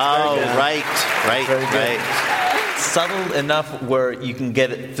 Oh, Very good. Right. Subtle enough where you can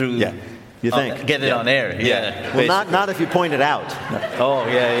get it through. Yeah. You think? Get it on air. Yeah. Well, not if you point it out. Oh,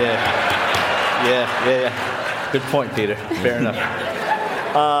 yeah. Good point, Peter. Fair enough.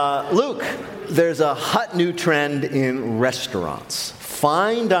 Luke, there's a hot new trend in restaurants.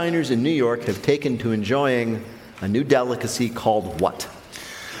 Fine diners in New York have taken to enjoying a new delicacy called what?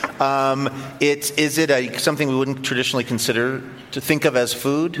 Is it something we wouldn't traditionally consider to think of as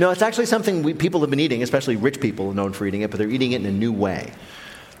food? No, it's actually something people have been eating, especially rich people are known for eating it, but they're eating it in a new way.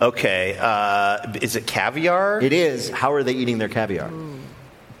 Okay. Is it caviar? It is. How are they eating their caviar?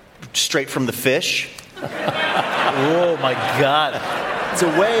 Straight from the fish? Oh, my God. It's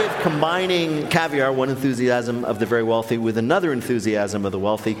a way of combining caviar, one enthusiasm of the very wealthy, with another enthusiasm of the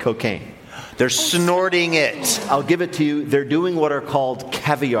wealthy, cocaine. They're snorting it. I'll give it to you. They're doing what are called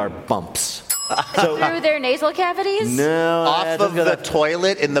caviar bumps. So, through their nasal cavities? No. Off of the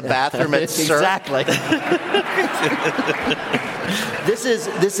toilet in the bathroom at Sir. Exactly. This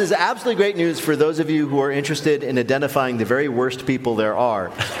is absolutely great news for those of you who are interested in identifying the very worst people there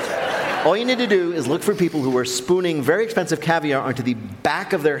are. All you need to do is look for people who are spooning very expensive caviar onto the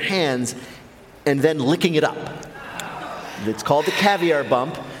back of their hands and then licking it up. It's called the caviar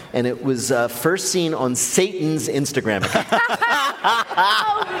bump, and it was first seen on Satan's Instagram account.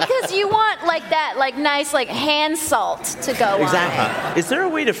 Oh, because you want that nice hand salt to go on. Exactly. Is there a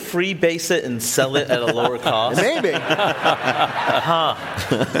way to freebase it and sell it at a lower cost? Maybe.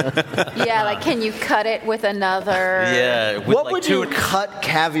 Yeah, can you cut it with another? Yeah. What would you cut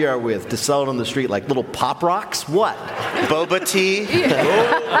caviar with to sell it on the street? Like little pop rocks? What? Boba tea?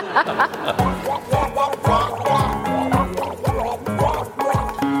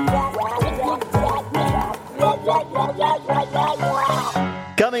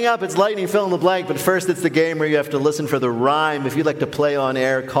 Coming up, it's Lightning Fill in the Blank, but first it's the game where you have to listen for the rhyme. If you'd like to play on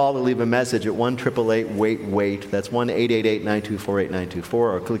air, call or leave a message at 1-888-WAIT-WAIT. That's 1-888-924-8924,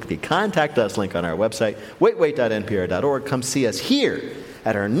 or click the Contact Us link on our website, waitwait.npr.org. Come see us here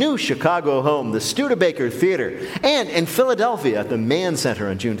at our new Chicago home, the Studebaker Theater, and in Philadelphia at the Mann Center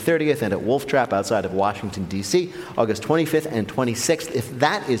on June 30th, and at Wolf Trap outside of Washington, D.C., August 25th and 26th. If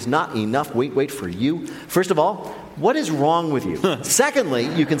that is not enough, wait for you. First of all, what is wrong with you? Secondly,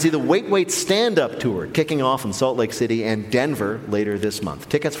 you can see the Wait stand-up tour kicking off in Salt Lake City and Denver later this month.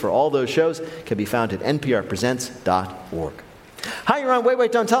 Tickets for all those shows can be found at nprpresents.org. Hi, you're on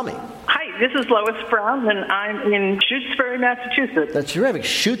Wait, Don't Tell Me. Hi, this is Lois Brown, and I'm in Shutesbury, Massachusetts. That's terrific.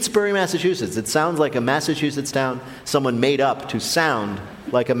 Shutesbury, Massachusetts. It sounds like a Massachusetts town someone made up to sound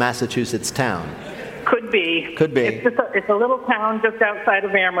like a Massachusetts town. Could be. Could be. It's a little town just outside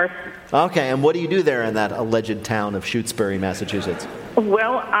of Amherst. Okay, and what do you do there in that alleged town of Shutesbury, Massachusetts?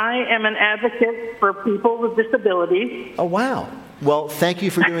 Well, I am an advocate for people with disabilities. Oh, wow. Well, thank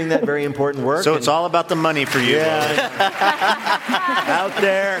you for doing that very important work. So it's all about the money for you. Yeah. Out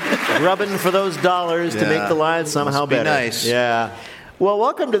there, rubbing for those dollars to make the lives somehow better. Nice. Yeah. Well,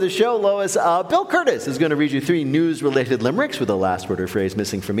 welcome to the show, Lois. Bill Curtis is going to read you 3 news-related limericks with a last word or phrase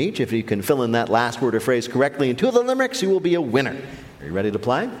missing from each. If you can fill in that last word or phrase correctly in 2 of the limericks, you will be a winner. Are you ready to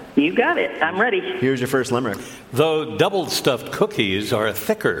play? You got it. I'm ready. Here's your first limerick. Though double-stuffed cookies are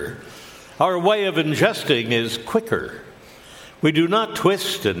thicker, our way of ingesting is quicker. We do not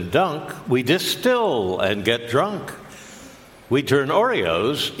twist and dunk, we distill and get drunk. We turn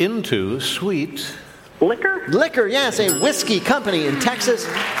Oreos into sweet liquor? Liquor, yes. A whiskey company in Texas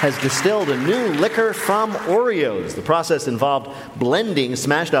has distilled a new liquor from Oreos. The process involved blending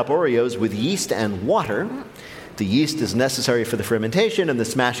smashed up Oreos with yeast and water. The yeast is necessary for the fermentation, and the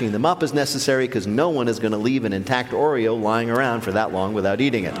smashing them up is necessary because no one is going to leave an intact Oreo lying around for that long without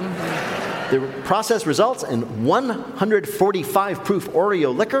eating it. The process results in 145 proof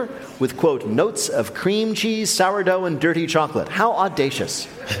Oreo liquor with, quote, notes of cream cheese, sourdough, and dirty chocolate. How audacious.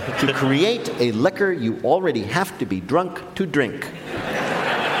 To create a liquor you already have to be drunk to drink.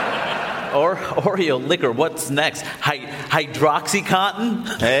 Or Oreo liquor, what's next?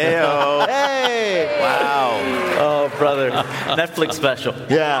 Hydroxycontin? Hey-o. Hey! Wow. Oh, brother. Netflix special.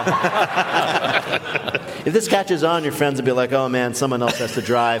 Yeah. If this catches on, your friends will be like, oh, man, someone else has to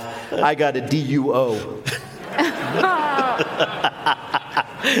drive. I got a DUO.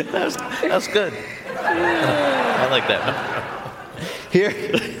 That's good. I like that one.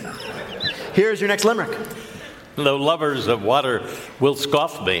 Here's your next limerick. Though lovers of water will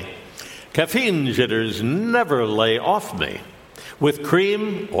scoff me, caffeine jitters never lay off me. With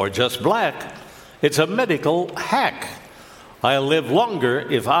cream or just black, it's a medical hack. I'll live longer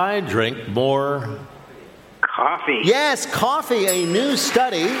if I drink more coffee. Yes, coffee. A new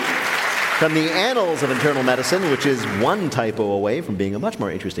study from the Annals of Internal Medicine, which is one typo away from being a much more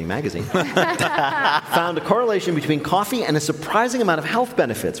interesting magazine, found a correlation between coffee and a surprising amount of health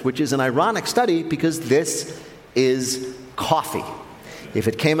benefits, which is an ironic study because this is coffee. If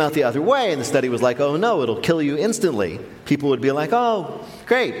it came out the other way and the study was like, oh no, it'll kill you instantly, people would be like, oh,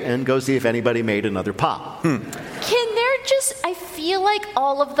 great, and go see if anybody made another pop. Can there I feel like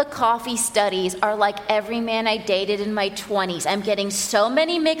all of the coffee studies are like every man I dated in my 20s. I'm getting so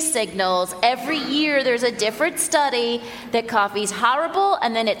many mixed signals. Every year there's a different study that coffee's horrible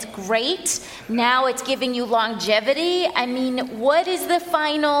and then it's great. Now it's giving you longevity. I mean, what is the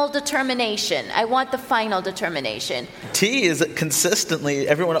final determination? I want the final determination. Tea is consistently,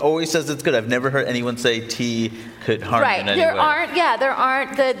 everyone always says it's good. I've never heard anyone say tea could harm you in any way. There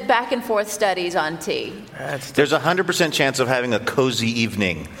aren't the back and forth studies on tea. There's a 100% chance of having a cozy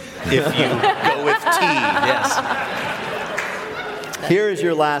evening if you go with tea. Yes. Here is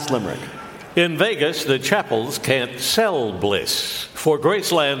your last limerick. In Vegas, the chapels can't sell bliss, for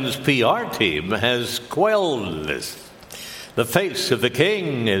Graceland's PR team has quelled this. The face of the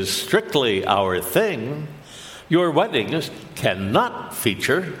king is strictly our thing. Your weddings cannot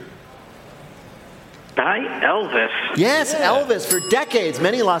feature by Elvis. Yes, Elvis. For decades,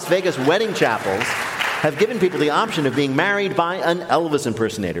 many Las Vegas wedding chapels have given people the option of being married by an Elvis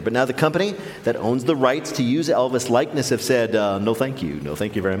impersonator. But now the company that owns the rights to use Elvis likeness have said, no thank you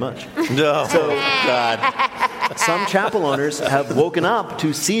very much. No, so, God. Some chapel owners have woken up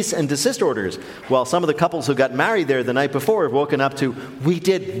to cease and desist orders, while some of the couples who got married there the night before have woken up to, we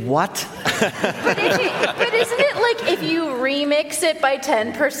did what? But isn't it like if you remix it by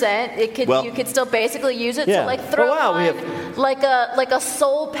 10%, you could still basically use it? Yeah. So like throw on like a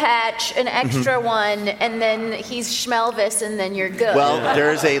soul patch, an extra one, and then he's Schmelvis, and then you're good. Well,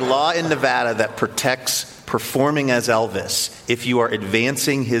 there is a law in Nevada that protects performing as Elvis if you are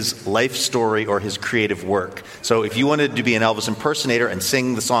advancing his life story or his creative work. So if you wanted to be an Elvis impersonator and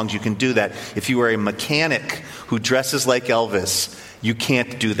sing the songs, you can do that. If you are a mechanic who dresses like Elvis, you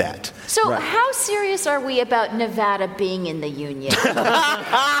can't do that. So how serious are we about Nevada being in the union? Where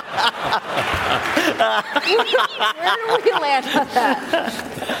do we land on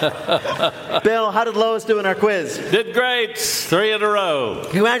that? Bill, how did Lois do in our quiz? Did great. 3 in a row.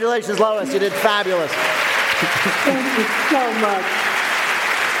 Congratulations, Lois. You did fabulous. Thank you so much.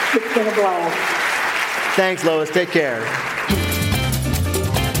 It's been a blast. Thanks, Lois. Take care.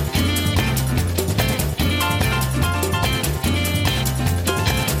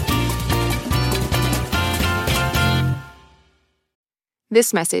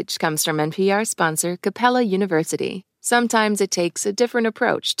 This message comes from NPR sponsor Capella University. Sometimes it takes a different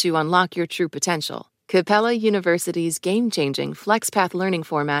approach to unlock your true potential. Capella University's game-changing FlexPath learning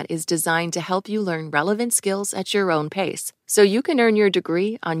format is designed to help you learn relevant skills at your own pace, so you can earn your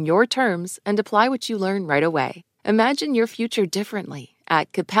degree on your terms and apply what you learn right away. Imagine your future differently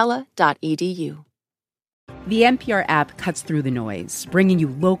at capella.edu. The NPR app cuts through the noise, bringing you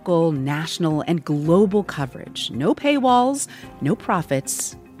local, national, and global coverage. No paywalls, no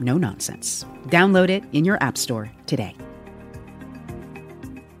profits, no nonsense. Download it in your app store today.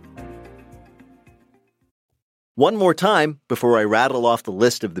 One more time, before I rattle off the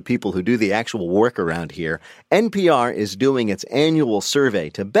list of the people who do the actual work around here, NPR is doing its annual survey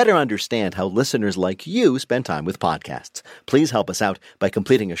to better understand how listeners like you spend time with podcasts. Please help us out by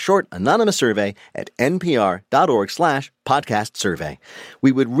completing a short, anonymous survey at npr.org/podcast survey.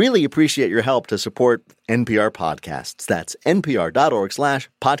 We would really appreciate your help to support NPR podcasts. That's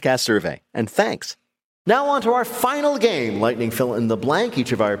npr.org/podcast survey. And thanks. Now on to our final game, Lightning Fill in the Blank.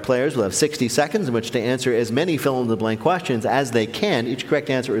 Each of our players will have 60 seconds in which to answer as many fill-in-the-blank questions as they can. Each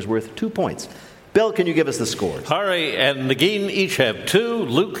correct answer is worth 2 points. Bill, can you give us the scores? Hari and Nagin each have 2.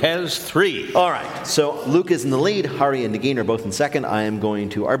 Luke has 3. All right. So Luke is in the lead. Hari and Nagin are both in second. I am going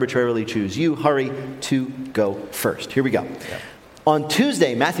to arbitrarily choose you, Hari, to go first. Here we go. Yeah. On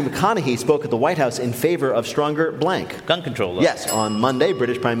Tuesday, Matthew McConaughey spoke at the White House in favor of stronger blank. Gun control laws. Yes. On Monday,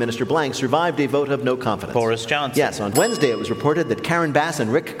 British Prime Minister blank survived a vote of no confidence. Boris Johnson. Yes. On Wednesday, it was reported that Karen Bass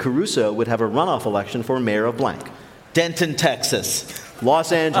and Rick Caruso would have a runoff election for mayor of blank. Denton, Texas.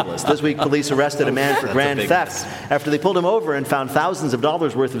 Los Angeles. This week, police arrested a man for grand theft after they pulled him over and found thousands of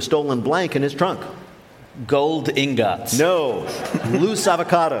dollars worth of stolen blank in his trunk. Gold ingots. No. Loose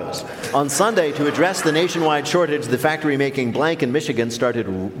avocados. On Sunday, to address the nationwide shortage, the factory making blank in Michigan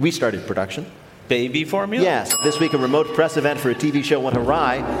restarted production. Baby formula? Yes. This week, a remote press event for a TV show went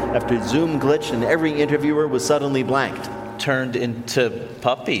awry after Zoom glitched and every interviewer was suddenly blanked. Turned into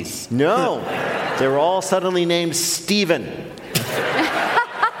puppies. No. They were all suddenly named Steven.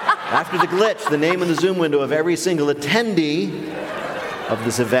 After the glitch, the name in the Zoom window of every single attendee of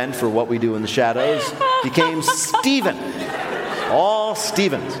this event for What We Do in the Shadows became Steven. All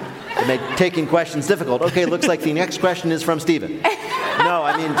Stevens. It made taking questions difficult. Okay, looks like the next question is from Steven. No,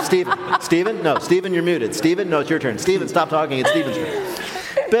 I mean Steven. Steven? No, Steven, you're muted. Steven? No, it's your turn. Steven, stop talking. It's Steven's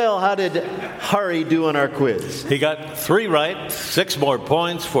turn. Bill, how did Hari do on our quiz? He got 3 right, 6 more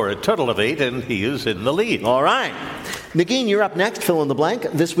points for a total of 8, and he is in the lead. All right. Nagin, you're up next. Fill in the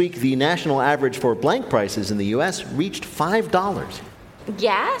blank. This week, the national average for blank prices in the U.S. reached $5.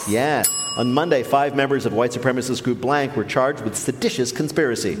 Gas? Yes. On Monday, 5 members of white supremacist group blank were charged with seditious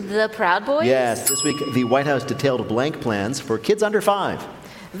conspiracy. The Proud Boys? Yes. This week, the White House detailed blank plans for kids under 5.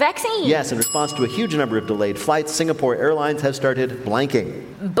 Vaccine? Yes. In response to a huge number of delayed flights, Singapore Airlines has started blanking.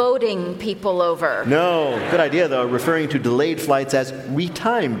 Boating people over. No. Good idea, though, referring to delayed flights as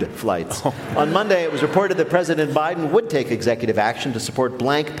retimed flights. On Monday, it was reported that President Biden would take executive action to support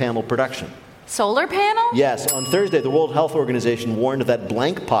blank panel production. Solar panel? Yes. On Thursday, the World Health Organization warned that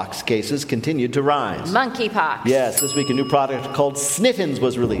blank pox cases continued to rise. Monkeypox. Yes. This week, a new product called Sniffins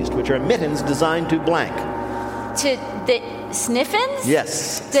was released, which are mittens designed to blank. Sniffins?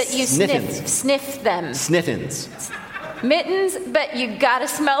 Yes. That you Sniffins. sniff them. Sniffins. Mittens, but you gotta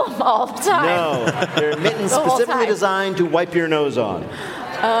smell them all the time. No. They're mittens specifically designed to wipe your nose on.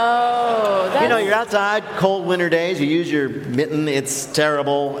 Oh, that's... You know, you're outside, cold winter days, you use your mitten, it's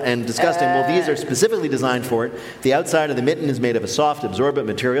terrible and disgusting. Well, these are specifically designed for it. The outside of the mitten is made of a soft, absorbent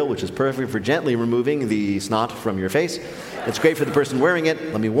material, which is perfect for gently removing the snot from your face. It's great for the person wearing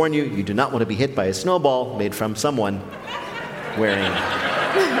it. Let me warn you, you do not want to be hit by a snowball made from someone wearing it.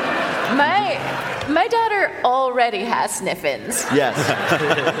 My daughter already has sniffins. Yes.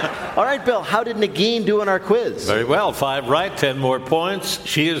 All right, Bill, how did Nagin do in our quiz? Very well. 5 right, 10 more points.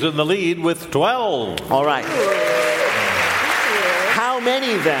 She is in the lead with 12. All right. How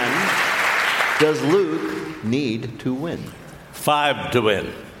many, then, does Luke need to win? 5 to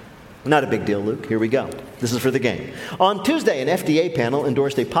win. Not a big deal, Luke. Here we go. This is for the game. On Tuesday, an FDA panel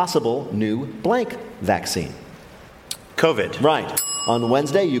endorsed a possible new blank vaccine. COVID. Right. On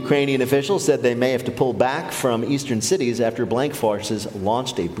Wednesday, Ukrainian officials said they may have to pull back from eastern cities after blank forces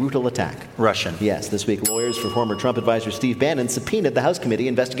launched a brutal attack. Russian. Yes, this week lawyers for former Trump advisor Steve Bannon subpoenaed the House committee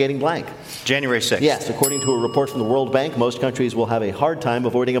investigating blank. January 6th. Yes, according to a report from the World Bank, most countries will have a hard time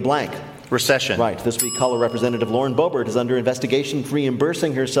avoiding a blank. Recession. Right. This week, Colorado Representative Lauren Boebert is under investigation for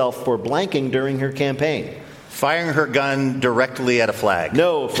reimbursing herself for blanking during her campaign. Firing her gun directly at a flag.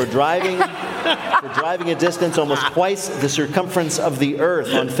 No, for driving a distance almost twice the circumference of the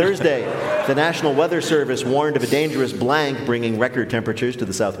Earth. On Thursday, the National Weather Service warned of a dangerous blank bringing record temperatures to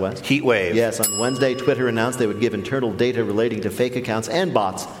the Southwest. Heat wave. Yes, on Wednesday, Twitter announced they would give internal data relating to fake accounts and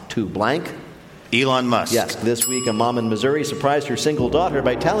bots to blank. Elon Musk. Yes, this week, a mom in Missouri surprised her single daughter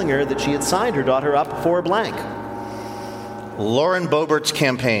by telling her that she had signed her daughter up for blank. Lauren Boebert's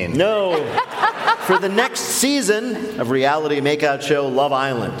campaign. No. For the next season of reality makeout show Love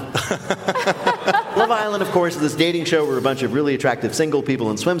Island. Love Island, of course, is this dating show where a bunch of really attractive single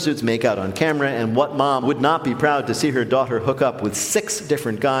people in swimsuits make out on camera, and what mom would not be proud to see her daughter hook up with 6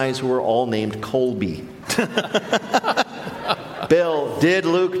 different guys who are all named Colby. Bill, did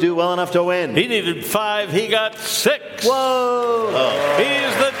Luke do well enough to win? He needed 5. He got 6. Whoa! Oh.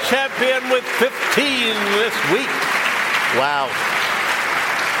 He's the champion with 15 this week. Wow.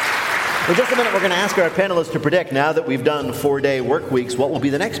 In just a minute, we're going to ask our panelists to predict, now that we've done 4-day work weeks, what will be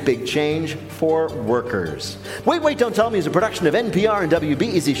the next big change for workers. Wait, Don't Tell Me is a production of NPR and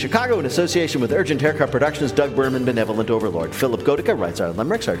WBEZ Chicago in association with Urgent Haircut Productions, Doug Berman, Benevolent Overlord. Philip Gotica writes our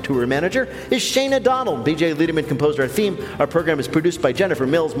limericks. Our tour manager is Shayna Donald. BJ Liederman composed our theme. Our program is produced by Jennifer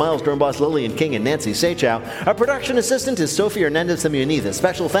Mills, Miles Dornbos, Lillian King, and Nancy Sachow. Our production assistant is Sophie Hernandez-Simeonida.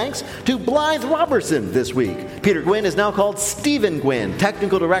 Special thanks to Blythe Robertson this week. Peter Gwynn is now called Stephen Gwynn.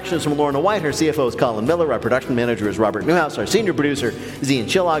 Technical directions from Lorna White. Her CFO is Colin Miller. Our production manager is Robert Newhouse. Our senior producer is Ian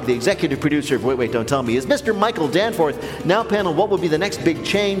Chillog. The executive producer of Wait, Don't Tell Me is Mr. Michael Danforth. Now, panel, what will be the next big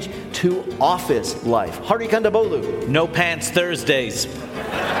change to office life? Hari Kondabolu. No pants Thursdays.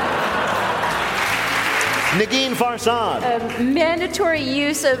 Nagin Farsad. Mandatory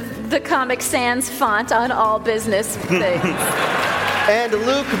use of the Comic Sans font on all business things. And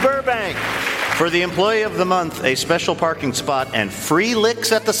Luke Burbank. For the Employee of the Month, a special parking spot and free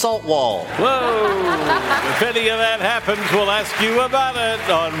licks at the salt wall. Whoa! If any of that happens, we'll ask you about it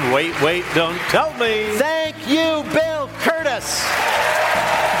on Wait, Don't Tell Me. Thank you, Bill Curtis.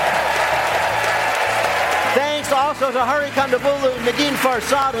 Thanks also to Hari Kondabolu, Nagin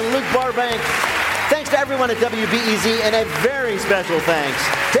Farsad, and Luke Burbank. Thanks to everyone at WBEZ, and a very special thanks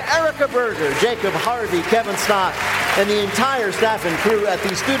to Erica Berger, Jacob Harvey, Kevin Stott, and the entire staff and crew at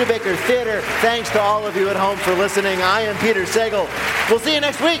the Studebaker Theater. Thanks to all of you at home for listening. I am Peter Sagal. We'll see you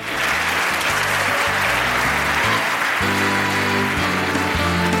next week.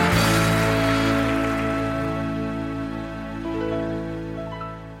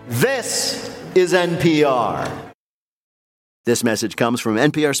 This is NPR. This message comes from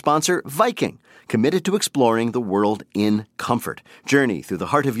NPR sponsor Viking, committed to exploring the world in comfort. Journey through the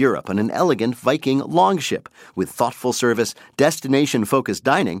heart of Europe on an elegant Viking longship with thoughtful service, destination-focused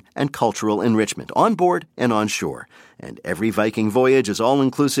dining, and cultural enrichment on board and on shore. And every Viking voyage is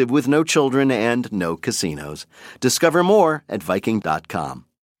all-inclusive with no children and no casinos. Discover more at Viking.com.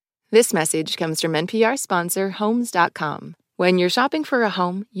 This message comes from NPR sponsor Homes.com. When you're shopping for a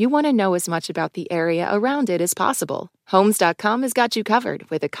home, you want to know as much about the area around it as possible. Homes.com has got you covered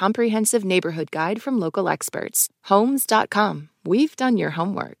with a comprehensive neighborhood guide from local experts. Homes.com. We've done your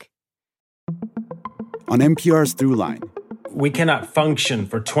homework. On NPR's Throughline. We cannot function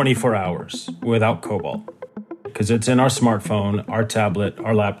for 24 hours without cobalt because it's in our smartphone, our tablet,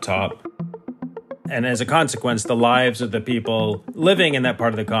 our laptop. And as a consequence, the lives of the people living in that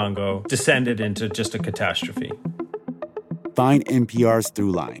part of the Congo descended into just a catastrophe. Find NPR's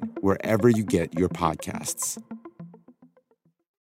Throughline wherever you get your podcasts.